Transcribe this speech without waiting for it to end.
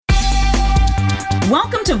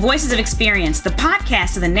Welcome to Voices of Experience, the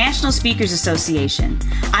podcast of the National Speakers Association.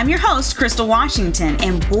 I'm your host, Crystal Washington,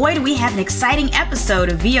 and boy, do we have an exciting episode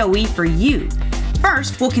of VOE for you.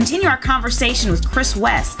 First, we'll continue our conversation with Chris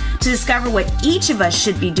West to discover what each of us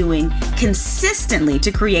should be doing consistently to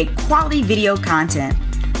create quality video content.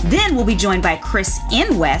 Then we'll be joined by Chris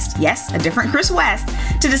N. West, yes, a different Chris West,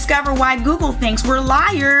 to discover why Google thinks we're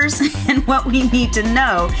liars and what we need to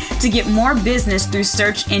know to get more business through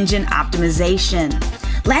search engine optimization.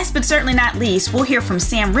 Last but certainly not least, we'll hear from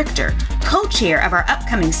Sam Richter, co-chair of our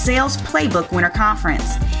upcoming Sales Playbook Winter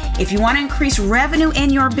Conference. If you want to increase revenue in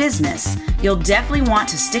your business, you'll definitely want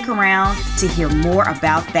to stick around to hear more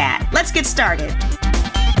about that. Let's get started.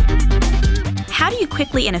 How do you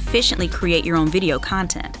quickly and efficiently create your own video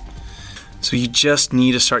content? So you just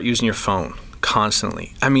need to start using your phone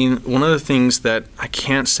constantly. I mean, one of the things that I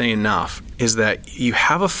can't say enough is that you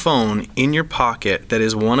have a phone in your pocket that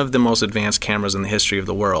is one of the most advanced cameras in the history of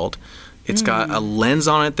the world. It's got a lens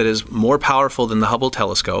on it that is more powerful than the Hubble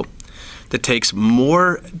telescope, that takes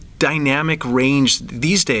more dynamic range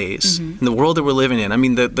these days in the world that we're living in. I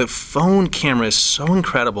mean, the phone camera is so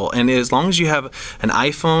incredible. And as long as you have an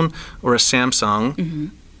iPhone or a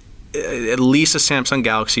Samsung, at least a Samsung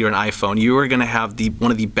Galaxy or an iPhone, you are going to have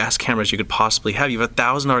one of the best cameras you could possibly have. You have a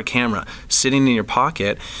 $1,000 camera sitting in your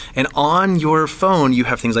pocket, and on your phone you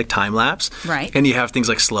have things like time-lapse, right, and you have things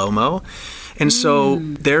like slow-mo. And so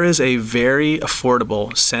there is a very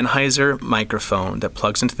affordable Sennheiser microphone that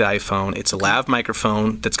plugs into the iPhone. It's a lav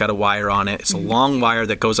microphone that's got a wire on it. It's a long wire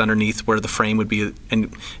that goes underneath where the frame would be,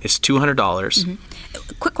 and it's $200.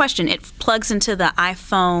 Quick question. It plugs into the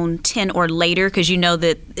iPhone 10 or later because you know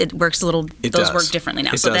that it works a little, those work differently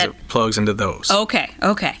now. It does. It plugs into those. Okay.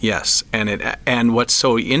 Yes. And what's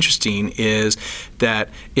so interesting is that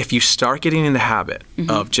if you start getting in the habit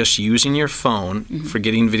of just using your phone for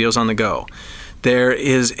getting videos on the go,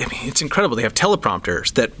 it's incredible. They have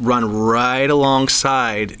teleprompters that run right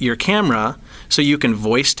alongside your camera so you can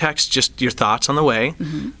voice text just your thoughts on the way.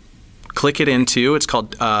 Click it into, it's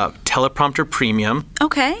called Teleprompter Premium.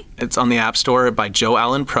 Okay. It's on the App Store by Joe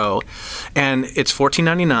Allen Pro, and it's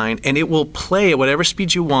 $14.99, and it will play at whatever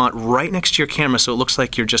speed you want right next to your camera, so it looks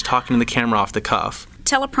like you're just talking to the camera off the cuff.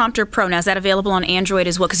 Teleprompter Pro, now is that available on Android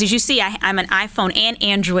as well? Because as you see, I'm an iPhone and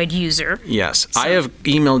Android user. Yes. So. I have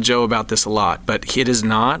emailed Joe about this a lot, but it is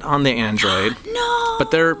not on the Android. No.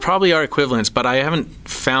 But there probably are equivalents, but I haven't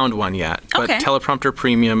found one yet. Okay. But Teleprompter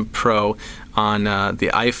Premium Pro on the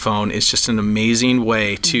iPhone is just an amazing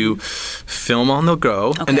way to film on the go.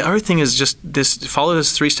 Okay. And the other thing is just follow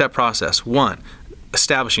this 3-step process. 1,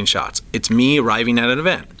 establishing shots. It's me arriving at an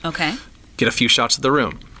event. Okay. Get a few shots of the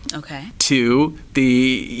room. Okay. 2,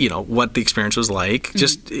 what the experience was like.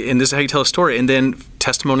 And this is how you tell a story. And then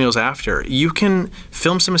testimonials after. You can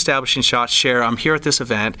film some establishing shots, share, I'm here at this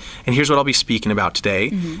event, and here's what I'll be speaking about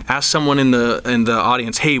today. Ask someone in the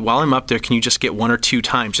audience, hey, while I'm up there, can you just get 1 or 2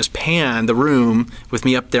 times? Just pan the room with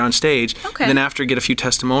me up there on stage. Okay. And then after, get a few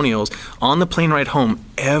testimonials. On the plane ride home,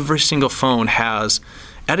 every single phone has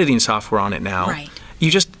editing software on it now. Right. You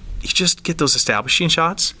just get those establishing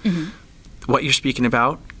shots, what you're speaking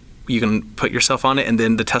about. You can put yourself on it, and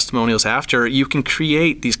then the testimonials after. You can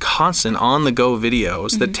create these constant on-the-go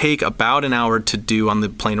videos that take about an hour to do on the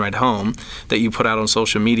plane ride home that you put out on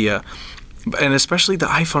social media. And especially the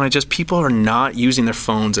iPhone, people are not using their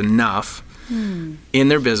phones enough in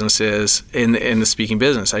their businesses, in the speaking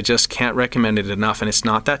business. I just can't recommend it enough, and it's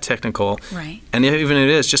not that technical. Right. And even if it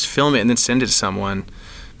is, just film it and then send it to someone.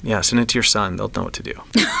 Yeah, send it to your son. They'll know what to do.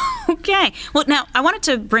 Okay. Well, now, I wanted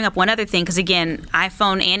to bring up one other thing because, again,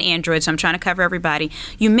 iPhone and Android, so I'm trying to cover everybody.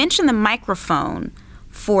 You mentioned the microphone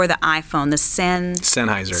for the iPhone, the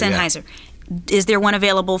Sennheiser. Yeah. Is there one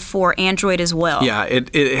available for Android as well? Yeah,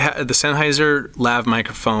 the Sennheiser lav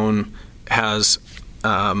microphone has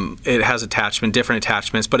different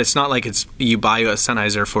attachments, but it's not like you buy a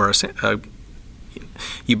Sennheiser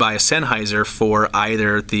for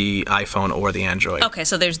either the iPhone or the Android. Okay,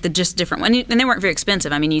 so there's just different ones. And they weren't very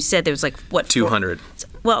expensive. I mean, you said there was $200.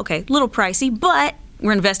 Well, okay, a little pricey, but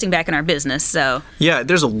we're investing back in our business, so. Yeah,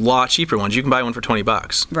 there's a lot cheaper ones. You can buy one for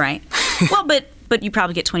 $20. Right. Well, but you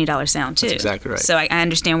probably get $20 sound too. That's exactly right. So I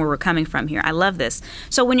understand where we're coming from here. I love this.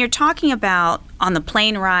 So when you're talking about on the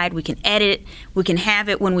plane ride, we can edit, we can have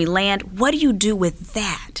it when we land. What do you do with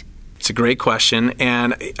that? It's a great question,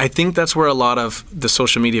 and I think that's where a lot of the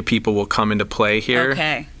social media people will come into play here.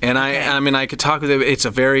 Okay. And I mean, I could talk with it. It's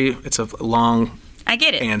a long I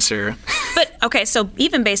get it. answer. But Okay, so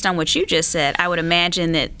even based on what you just said, I would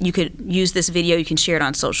imagine that you could use this video, you can share it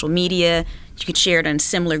on social media, you could share it in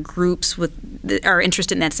similar groups that are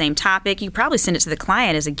interested in that same topic. You could probably send it to the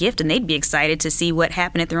client as a gift, and they'd be excited to see what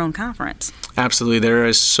happened at their own conference. Absolutely. There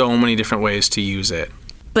are so many different ways to use it.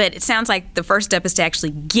 But it sounds like the first step is to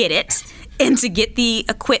actually get it and to get the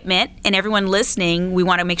equipment. And everyone listening, we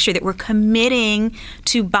want to make sure that we're committing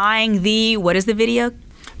to buying what is the video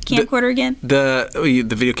camcorder again? The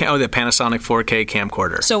Panasonic 4K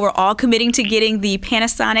camcorder. So we're all committing to getting the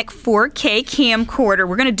Panasonic 4K camcorder.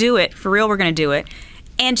 We're going to do it. For real, we're going to do it.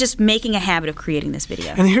 And just making a habit of creating this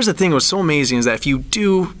video. And here's the thing, what's so amazing is that if you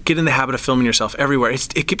do get in the habit of filming yourself everywhere,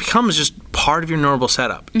 it becomes just part of your normal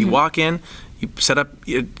setup. Mm-hmm. You walk in, you set up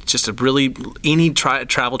just any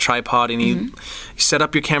travel tripod, you set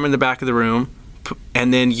up your camera in the back of the room,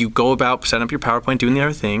 and then you go about setting up your PowerPoint, doing the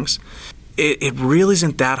other things. It really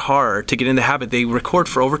isn't that hard to get in the habit. They record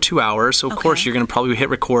for over 2 hours, so of course you're going to probably hit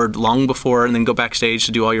record long before and then go backstage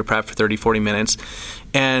to do all your prep for 30, 40 minutes.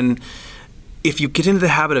 And if you get into the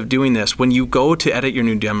habit of doing this, when you go to edit your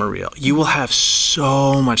new demo reel, you will have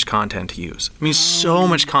so much content to use. I mean, so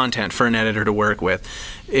much content for an editor to work with.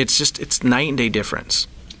 It's night and day difference.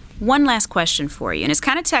 One last question for you, and it's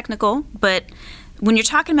kind of technical, but when you're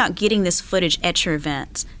talking about getting this footage at your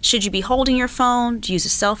events, should you be holding your phone? Do you use a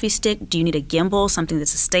selfie stick? Do you need a gimbal, something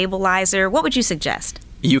that's a stabilizer? What would you suggest?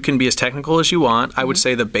 You can be as technical as you want. I would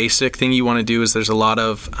say the basic thing you want to do is there's a lot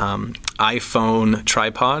of iPhone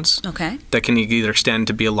tripods that can either extend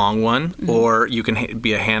to be a long one or you can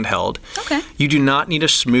be a handheld. Okay. You do not need a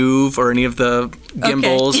Smooth or any of the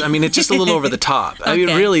gimbals. Okay. I mean, it's just a little over the top. I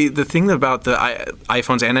mean, really, the thing about the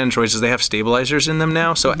iPhones and Androids is they have stabilizers in them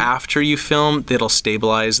now. So after you film, it'll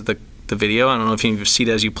stabilize the video. I don't know if you see it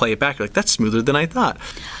as you play it back. You're like, that's smoother than I thought.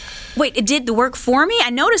 Wait, it did the work for me? I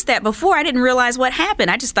noticed that before. I didn't realize what happened.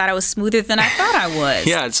 I just thought I was smoother than I thought I was.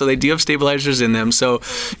 Yeah, so they do have stabilizers in them. So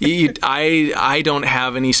I don't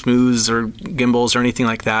have any smooths or gimbals or anything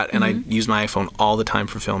like that, and I use my iPhone all the time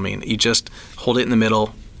for filming. You just hold it in the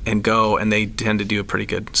middle and go, and they tend to do a pretty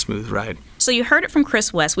good smooth ride. So you heard it from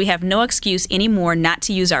Chris West. We have no excuse anymore not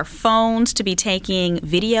to use our phones to be taking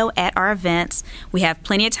video at our events. We have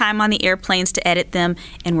plenty of time on the airplanes to edit them,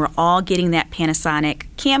 and we're all getting that Panasonic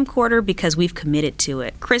camcorder because we've committed to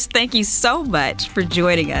it. Chris, thank you so much for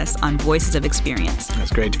joining us on Voices of Experience.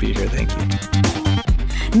 That's great to be here. Thank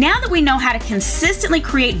you. Now that we know how to consistently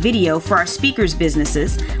create video for our speakers'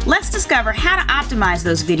 businesses, let's discover how to optimize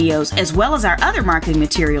those videos as well as our other marketing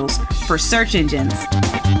materials for search engines.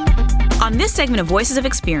 On this segment of Voices of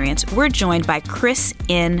Experience, we're joined by Chris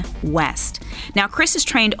N. West. Now, Chris has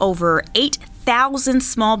trained over 8,000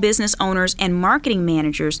 small business owners and marketing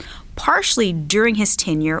managers, partially during his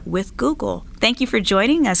tenure with Google. Thank you for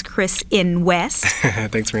joining us, Chris N. West.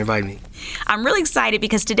 Thanks for inviting me. I'm really excited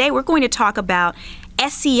because today we're going to talk about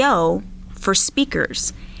SEO for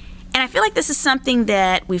speakers. And I feel like this is something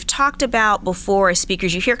that we've talked about before as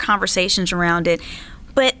speakers. You hear conversations around it,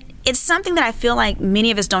 but it's something that I feel like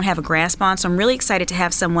many of us don't have a grasp on, so I'm really excited to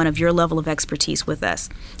have someone of your level of expertise with us.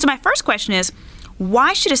 So my first question is,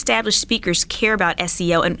 why should established speakers care about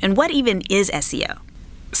SEO, and what even is SEO?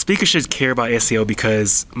 Speakers should care about SEO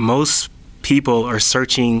because most people are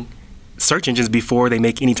searching search engines before they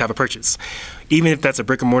make any type of purchase. Even if that's a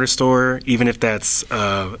brick and mortar store, even if that's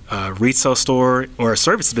a retail store or a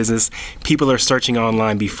service business, people are searching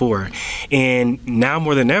online before. And now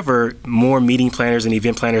more than ever, more meeting planners and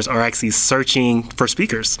event planners are actually searching for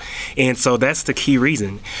speakers. And so that's the key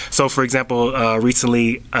reason. So for example,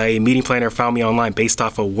 recently a meeting planner found me online based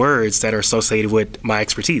off of words that are associated with my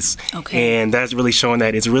expertise. Okay. And that's really showing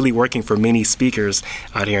that it's really working for many speakers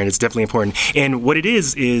out here, and it's definitely important. And what it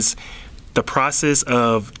is the process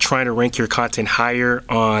of trying to rank your content higher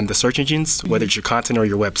on the search engines, whether it's your content or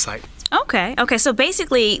your website. Okay. So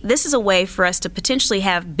basically, this is a way for us to potentially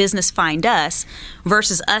have business find us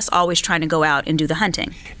versus us always trying to go out and do the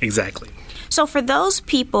hunting. Exactly. So for those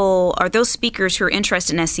people or those speakers who are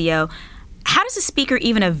interested in SEO, how does a speaker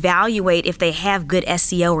even evaluate if they have good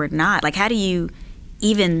SEO or not? Like, how do you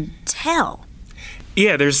even tell?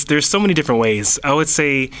 Yeah, there's so many different ways. I would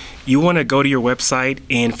say you want to go to your website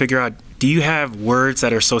and figure out, do you have words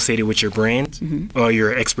that are associated with your brand or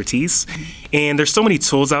your expertise? And there's so many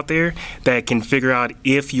tools out there that can figure out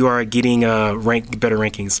if you are getting better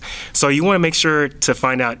rankings. So you want to make sure to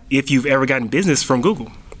find out if you've ever gotten business from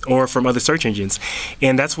Google or from other search engines.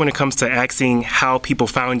 And that's when it comes to asking how people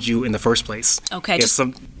found you in the first place. Okay,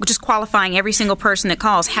 just qualifying every single person that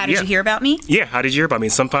calls. How did you hear about me? Yeah, how did you hear about me?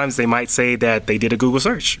 Sometimes they might say that they did a Google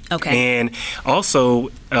search. Okay. And also,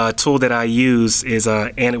 a tool that I use is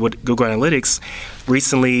with Google Analytics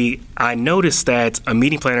recently I noticed that a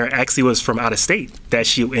meeting planner actually was from out of state,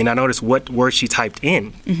 and I noticed what word she typed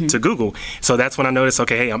in to Google. So that's when I noticed,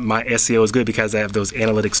 okay, hey, my SEO is good because I have those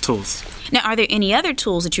analytics tools. Now, are there any other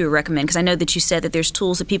tools that you would recommend? Because I know that you said that there's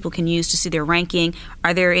tools that people can use to see their ranking.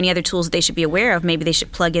 Are there any other tools that they should be aware of? Maybe they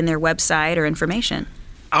should plug in their website or information.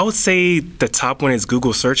 I would say the top one is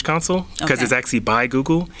Google Search Console because it's actually by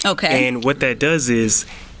Google. Okay. And what that does is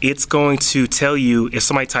it's going to tell you if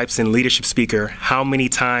somebody types in leadership speaker, how many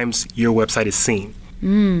times your website is seen.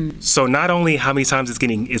 So not only how many times it's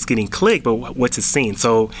getting clicked, but what's it seen.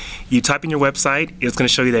 So you type in your website, it's going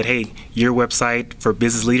to show you that, hey, your website for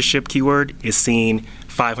business leadership keyword is seen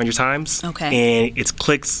 500 times. Okay. And it's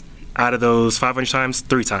clicks out of those 500 times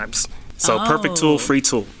 3 times. So perfect tool, free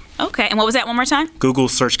tool. Okay. And what was that one more time? Google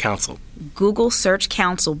Search Console. Google Search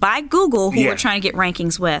Console by Google, who we're trying to get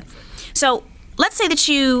rankings with. So let's say that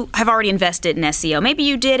you have already invested in SEO. Maybe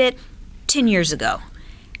you did it 10 years ago.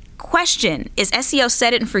 Question, is SEO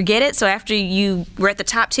set it and forget it? So after you were at the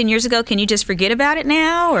top 10 years ago, can you just forget about it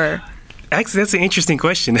now? Or Actually, that's an interesting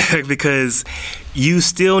question because you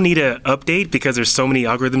still need to update because there's so many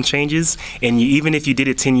algorithm changes. And even if you did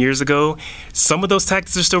it 10 years ago, some of those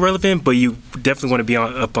tactics are still relevant, but you definitely want to be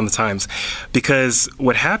up on the times. Because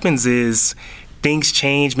what happens is things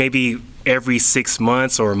change maybe every 6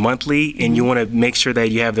 months or monthly, and you want to make sure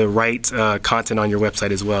that you have the right content on your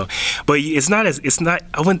website as well. But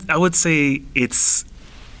I would say it's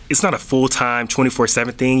not a full-time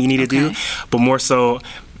 24/7 thing you need to do, but more so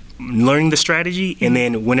learning the strategy, and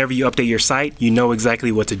then whenever you update your site, you know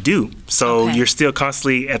exactly what to do. So you're still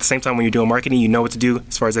constantly, at the same time when you're doing marketing, you know what to do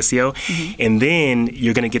as far as SEO, and then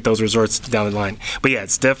you're going to get those results down the line. But yeah,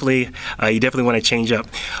 it's definitely, you definitely want to change up.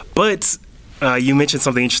 But you mentioned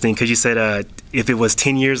something interesting because you said if it was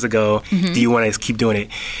 10 years ago, do you want to keep doing it?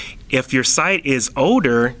 If your site is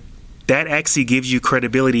older, that actually gives you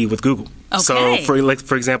credibility with Google. So,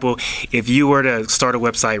 for example, if you were to start a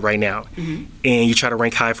website right now and you try to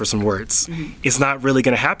rank high for some words, it's not really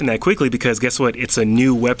going to happen that quickly because guess what? It's a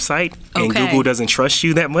new website and Google doesn't trust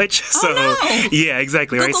you that much. Yeah,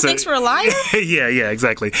 exactly. Google thinks we're a liar? yeah,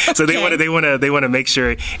 exactly. So they want to make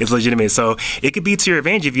sure it's legitimate. So it could be to your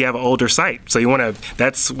advantage if you have an older site. So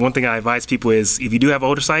that's one thing I advise people is if you do have an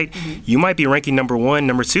older site, you might be ranking number 1,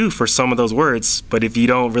 number 2 for some of those words, but if you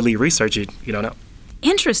don't really research it, you don't know.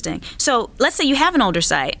 Interesting. So let's say you have an older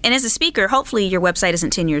site, and as a speaker, hopefully your website isn't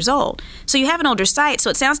 10 years old. So you have an older site, so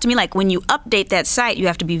it sounds to me like when you update that site, you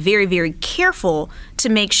have to be very, very careful to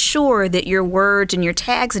make sure that your words and your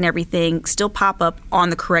tags and everything still pop up on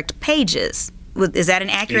the correct pages. Is that an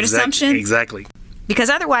accurate assumption? Exactly. Because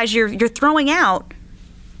otherwise you're throwing out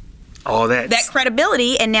all that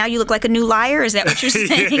credibility, and now you look like a new liar. Is that what you're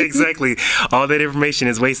saying? Yeah, exactly. All that information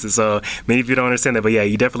is wasted. So many people don't understand that. But yeah,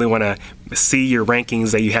 you definitely want to see your rankings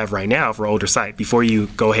that you have right now for older site before you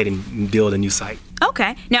go ahead and build a new site.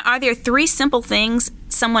 Okay. Now, are there 3 simple things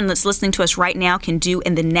someone that's listening to us right now can do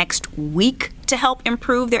in the next week to help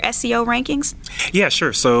improve their SEO rankings? Yeah,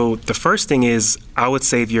 sure. So the first thing is, I would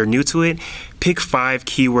say if you're new to it, pick 5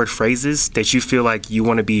 keyword phrases that you feel like you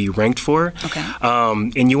want to be ranked for. Okay.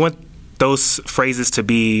 And you want those phrases to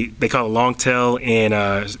be, they call it long tail and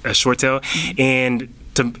a short tail. And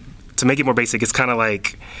to make it more basic, it's kind of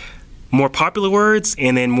like more popular words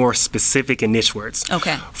and then more specific and niche words.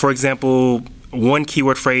 Okay. For example, one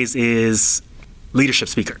keyword phrase is leadership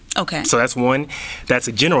speaker. Okay. So that's one. That's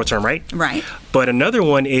a general term, right? Right. But another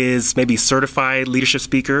one is maybe certified leadership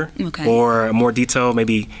speaker. Okay. Or a more detailed,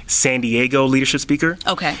 maybe San Diego leadership speaker.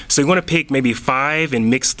 Okay. So you want to pick maybe 5 and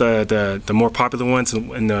mix the more popular ones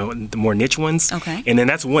and the more niche ones. Okay. And then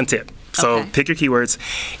that's one tip. So pick your keywords.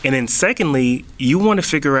 And then secondly, you want to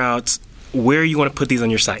figure out where you want to put these on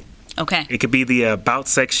your site. Okay. It could be the About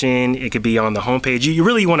section. It could be on the homepage. You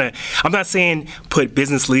really want to, I'm not saying put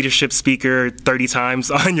business leadership speaker 30 times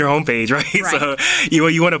on your homepage, right? So you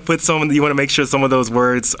want to put you want to make sure some of those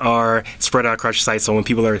words are spread out across your site. So when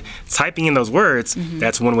people are typing in those words,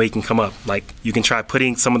 that's one way you can come up. Like you can try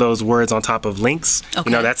putting some of those words on top of links. Okay.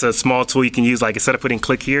 That's a small tool you can use. Like instead of putting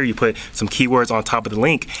click here, you put some keywords on top of the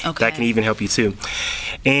link. Okay. That can even help you too.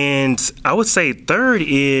 And I would say third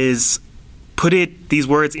is put these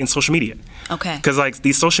words in social media. Okay. Because like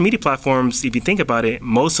these social media platforms, if you think about it,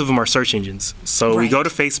 most of them are search engines. So we go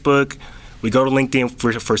to Facebook, we go to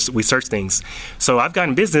LinkedIn we search things. So I've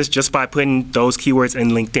gotten business just by putting those keywords in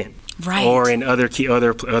LinkedIn. Right. Or in other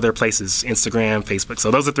places, Instagram, Facebook.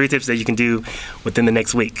 So those are 3 tips that you can do within the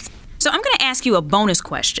next week. So I'm going to ask you a bonus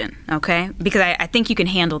question, okay? Because I think you can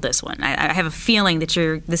handle this one. I have a feeling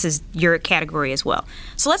that this is your category as well.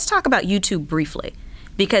 So let's talk about YouTube briefly.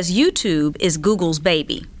 because YouTube is Google's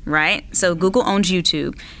baby, right? So Google owns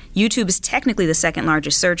YouTube. YouTube is technically the second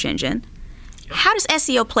largest search engine. How does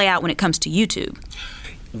SEO play out when it comes to YouTube?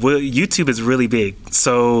 Well, YouTube is really big.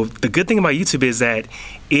 So the good thing about YouTube is that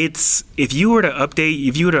if you were to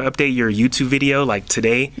update your YouTube video like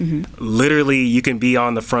today, literally you can be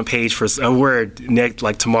on the front page for a word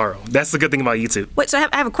like tomorrow. That's the good thing about YouTube. Wait, so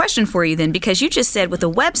I have a question for you then, because you just said with a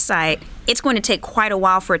website, it's going to take quite a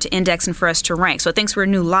while for it to index and for us to rank. So it thinks we're a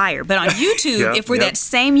new liar. But on YouTube, if we're that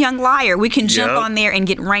same young liar, we can jump on there and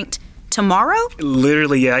get ranked tomorrow?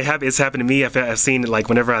 Literally, yeah. It's happened to me. I've seen, like,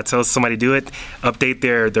 whenever I tell somebody to do it, update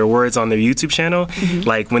their words on their YouTube channel,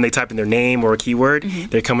 like when they type in their name or a keyword,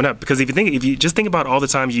 they're coming up. Because if you just think about all the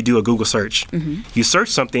times you do a Google search, you search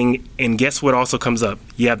something, and guess what also comes up?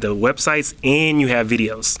 You have the websites and you have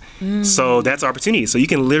videos. So that's opportunity. So you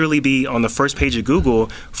can literally be on the first page of Google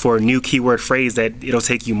for a new keyword phrase that it'll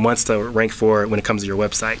take you months to rank for when it comes to your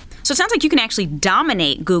website. So it sounds like you can actually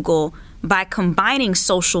dominate Google by combining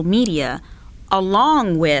social media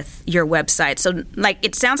along with your website. So, like,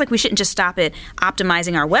 it sounds like we shouldn't just stop at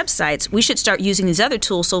optimizing our websites. We should start using these other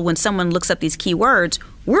tools so when someone looks up these keywords,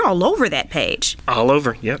 we're all over that page. All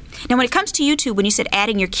over, yep. Now, when it comes to YouTube, when you said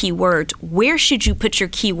adding your keywords, where should you put your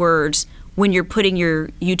keywords when you're putting your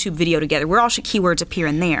YouTube video together? Where all should keywords appear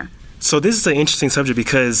in there? So this is an interesting subject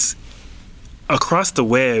because across the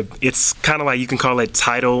web, it's kind of like, you can call it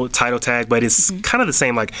title tag, but it's kind of the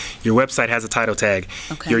same. Like, your website has a title tag.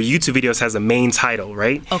 Your YouTube videos has a main title,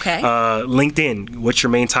 right? LinkedIn, what's your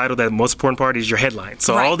main title? The most important part is your headline.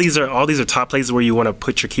 So all these are top places where you want to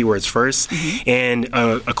put your keywords first. And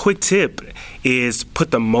a quick tip is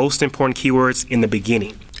put the most important keywords in the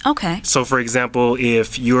beginning. Okay. So, for example,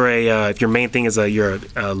 if you're if your main thing is you're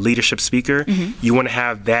a leadership speaker, you want to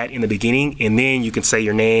have that in the beginning, and then you can say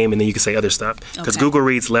your name, and then you can say other stuff. Because Google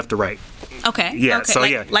reads left to right. Okay. Yeah. Okay. So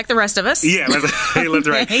like the rest of us. Yeah. left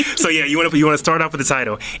to right. So yeah, you want to start off with the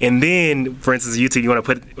title, and then, for instance, YouTube, you want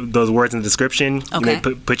to put those words in the description. You may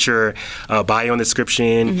put your bio in the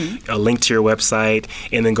description, a link to your website,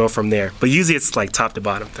 and then go from there. But usually it's like top to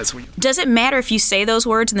bottom. That's what. Does it matter if you say those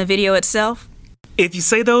words in the video itself? If you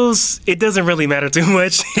say those, it doesn't really matter too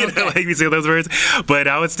much, like if you say those words. But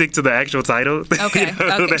I would stick to the actual title. Okay.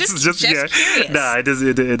 That's just curious. Nah, it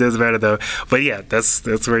doesn't matter though. But yeah, that's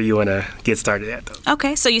where you want to get started at though.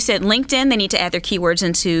 Okay, so you said LinkedIn, they need to add their keywords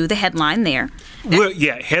into the headline there. Well,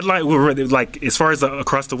 yeah, headline. Like, as far as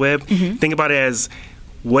across the web, think about it as,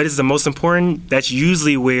 what is the most important? That's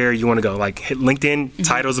usually where you want to go. Like, LinkedIn,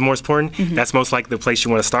 titles are most important. That's most likely the place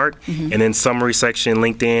you want to start. And then summary section,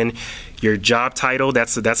 LinkedIn. Your job title,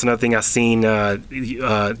 that's another thing I've seen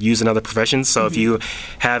used in other professions. So if you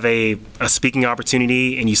have a speaking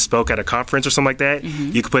opportunity and you spoke at a conference or something like that,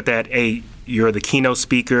 you could put that, hey, you're the keynote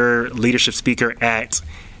speaker, leadership speaker at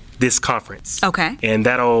this conference. Okay. And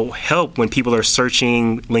that'll help when people are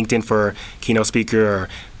searching LinkedIn for keynote speaker or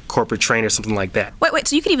corporate trainer, something like that. Wait,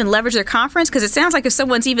 so you can even leverage their conference? Because it sounds like if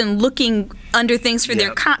someone's even looking under things for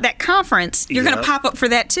their that conference, you're going to pop up for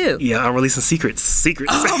that too. Yeah, I'm releasing secrets.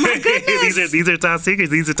 Oh my goodness. these are top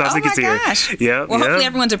secrets. These are top secrets here. Oh my gosh. Yeah. Well, hopefully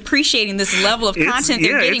everyone's appreciating this level of content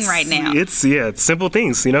they're getting right now. It's simple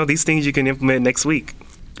things. These things you can implement next week.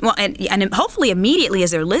 Well, and hopefully immediately as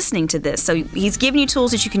they're listening to this. So he's giving you tools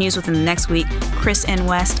that you can use within the next week. Chris N.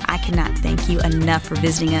 West, I cannot thank you enough for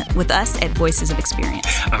visiting with us at Voices of Experience.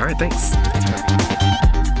 All right, thanks.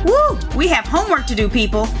 Woo! We have homework to do,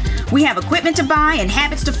 people. We have equipment to buy and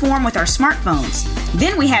habits to form with our smartphones.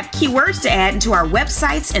 Then we have keywords to add into our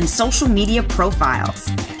websites and social media profiles.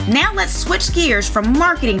 Now let's switch gears from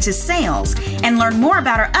marketing to sales and learn more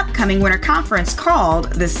about our upcoming winter conference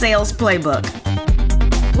called the Sales Playbook.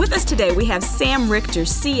 With us today, we have Sam Richter,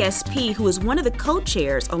 CSP, who is one of the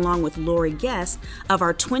co-chairs, along with Lori Guest, of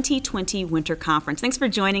our 2020 Winter Conference. Thanks for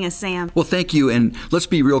joining us, Sam. Well, thank you, and let's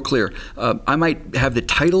be real clear. I might have the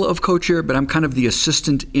title of co-chair, but I'm kind of the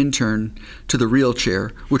assistant intern to the real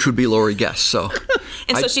chair, which would be Lori Guest. So,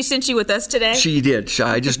 so she sent you with us today? She did.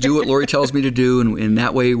 I just do what Lori tells me to do, and in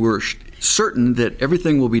that way we're certain that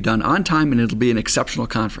everything will be done on time and it'll be an exceptional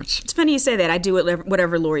conference. It's funny you say that. I do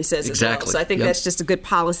whatever Lori says exactly. as well. So I think that's just a good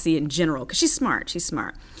policy in general because she's smart. So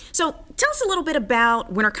tell us a little bit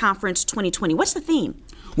about Winter Conference 2020. What's the theme?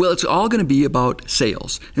 Well, it's all going to be about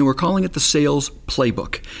sales, and we're calling it the Sales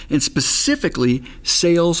Playbook, and specifically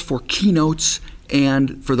sales for keynotes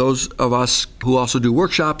and for those of us who also do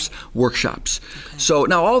workshops. Okay. So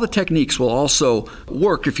now all the techniques will also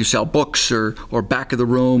work if you sell books or back of the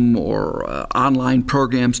room or online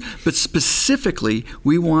programs, but specifically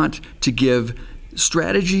we want to give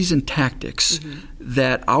strategies and tactics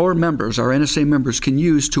that our members, our NSA members, can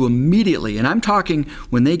use to immediately, and I'm talking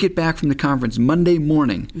when they get back from the conference Monday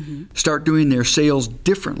morning, start doing their sales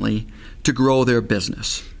differently to grow their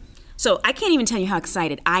business. So I can't even tell you how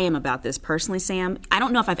excited I am about this personally, Sam. I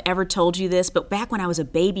don't know if I've ever told you this, but back when I was a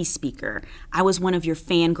baby speaker, I was one of your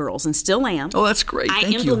fangirls and still am. Oh, that's great. Thank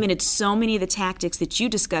you. I implemented so many of the tactics that you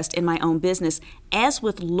discussed in my own business, as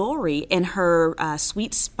with Lori and her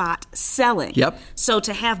sweet spot selling. Yep. So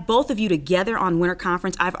to have both of you together on Winter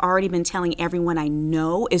Conference, I've already been telling everyone I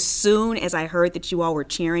know as soon as I heard that you all were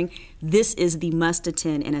cheering, this is the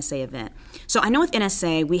must-attend NSA event. So I know with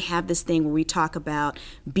NSA, we have this thing where we talk about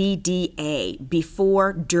BDA,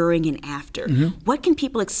 before, during, and after. What can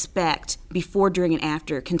people expect before, during, and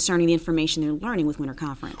after concerning the information they're learning with Winter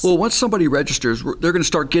Conference? Well, once somebody registers, they're going to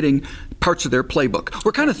start getting parts of their playbook.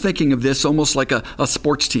 We're kind of thinking of this almost like a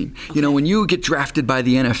sports team. You know, when you get drafted by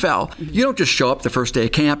the NFL, you don't just show up the first day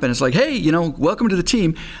of camp and it's like, hey, you know, welcome to the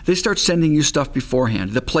team. They start sending you stuff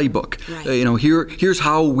beforehand, the playbook. Right. You know, here's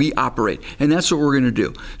how we operate. And that's what we're going to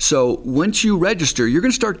do. So once you register, you're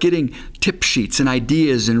going to start getting tip sheets and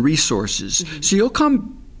ideas and resources. So you'll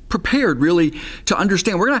come prepared really to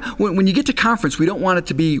understand. We're gonna when you get to conference, we don't want it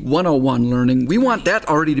to be 101 learning. We want that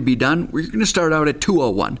already to be done. We're going to start out at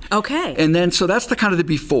 201. Okay. And then so that's the kind of the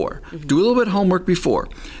before. Do a little bit of homework before.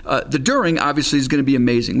 The during obviously is going to be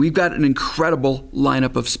amazing. We've got an incredible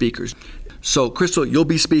lineup of speakers. So, Crystal, you'll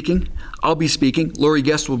be speaking. I'll be speaking. Lori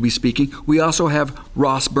Guest will be speaking. We also have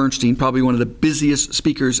Ross Bernstein, probably one of the busiest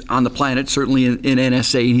speakers on the planet, certainly in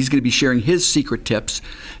NSA, and he's going to be sharing his secret tips.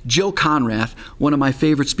 Jill Conrath, one of my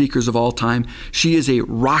favorite speakers of all time. She is a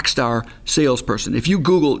rock star salesperson. If you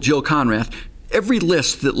Google Jill Conrath, every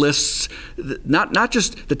list that lists not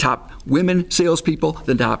just the top women salespeople,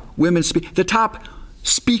 the top women the top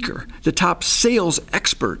speaker, the top sales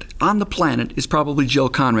expert on the planet is probably Jill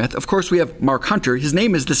Conrath. Of course, we have Mark Hunter. His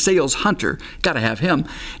name is the Sales Hunter. Got to have him.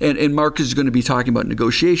 And Mark is going to be talking about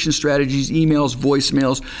negotiation strategies, emails,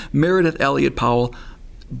 voicemails. Meredith Elliott Powell,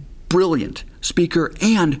 brilliant speaker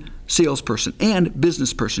and salesperson and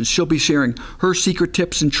business person. She'll be sharing her secret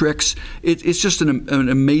tips and tricks. It's just an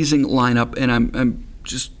amazing lineup, and I'm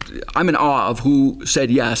in awe of who said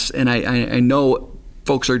yes, and I know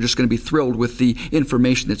folks are just going to be thrilled with the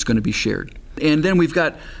information that's going to be shared. And then we've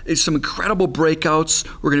got some incredible breakouts.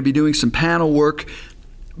 We're going to be doing some panel work.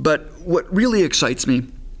 But what really excites me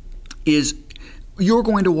is you're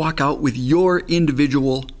going to walk out with your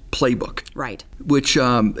individual playbook. Right. Which,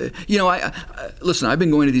 listen, I've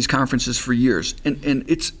been going to these conferences for years, and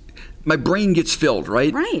it's my brain gets filled,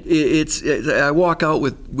 right? Right. I walk out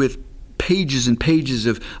with pages and pages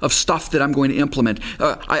of stuff that I'm going to implement.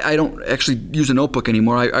 I don't actually use a notebook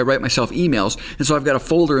anymore. I write myself emails. And so I've got a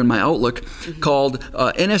folder in my Outlook called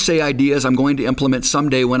NSA Ideas I'm going to implement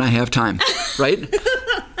someday when I have time, right?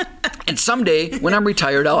 And someday, when I'm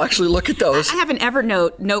retired, I'll actually look at those. I have an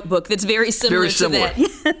Evernote notebook that's very similar to that.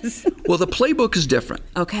 Yes. Well, the playbook is different.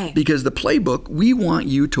 Okay. Because the playbook, we want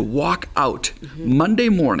you to walk out Monday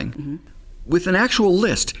morning with an actual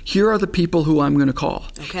list. Here are the people who I'm going to call.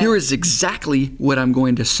 Okay. Here is exactly what I'm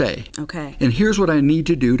going to say. Okay. And here's what I need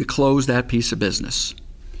to do to close that piece of business.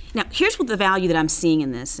 Now, here's what the value that I'm seeing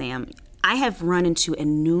in this, Sam. I have run into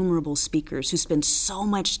innumerable speakers who spend so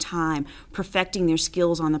much time perfecting their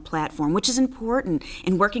skills on the platform, which is important,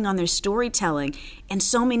 and working on their storytelling. And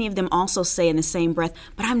so many of them also say in the same breath,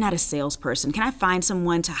 but I'm not a salesperson. Can I find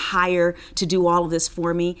someone to hire to do all of this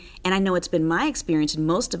for me? And I know it's been my experience, and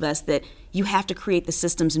most of us, that you have to create the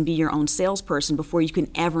systems and be your own salesperson before you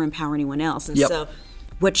can ever empower anyone else. And so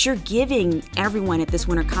what you're giving everyone at this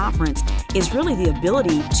winter conference is really the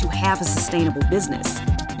ability to have a sustainable business.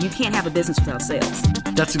 You can't have a business without sales.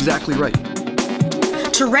 That's exactly right.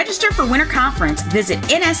 To register for Winter Conference, visit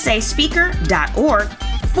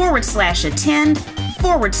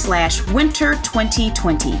nsaspeaker.org/attend/winter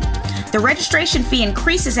 2020. The registration fee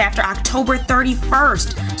increases after October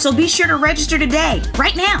 31st, so be sure to register today,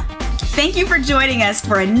 right now. Thank you for joining us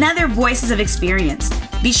for another Voices of Experience.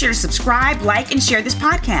 Be sure to subscribe, like, and share this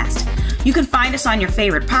podcast. You can find us on your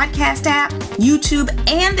favorite podcast app, YouTube,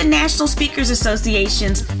 and the National Speakers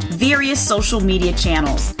Association's various social media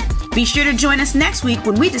channels. Be sure to join us next week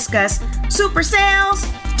when we discuss Super Sales,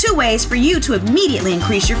 2 ways for you to immediately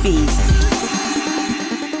increase your fees.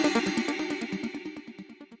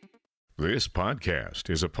 This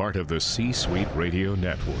podcast is a part of the C-Suite Radio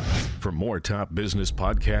Network. For more top business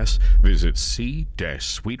podcasts, visit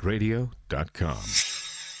c-suiteradio.com.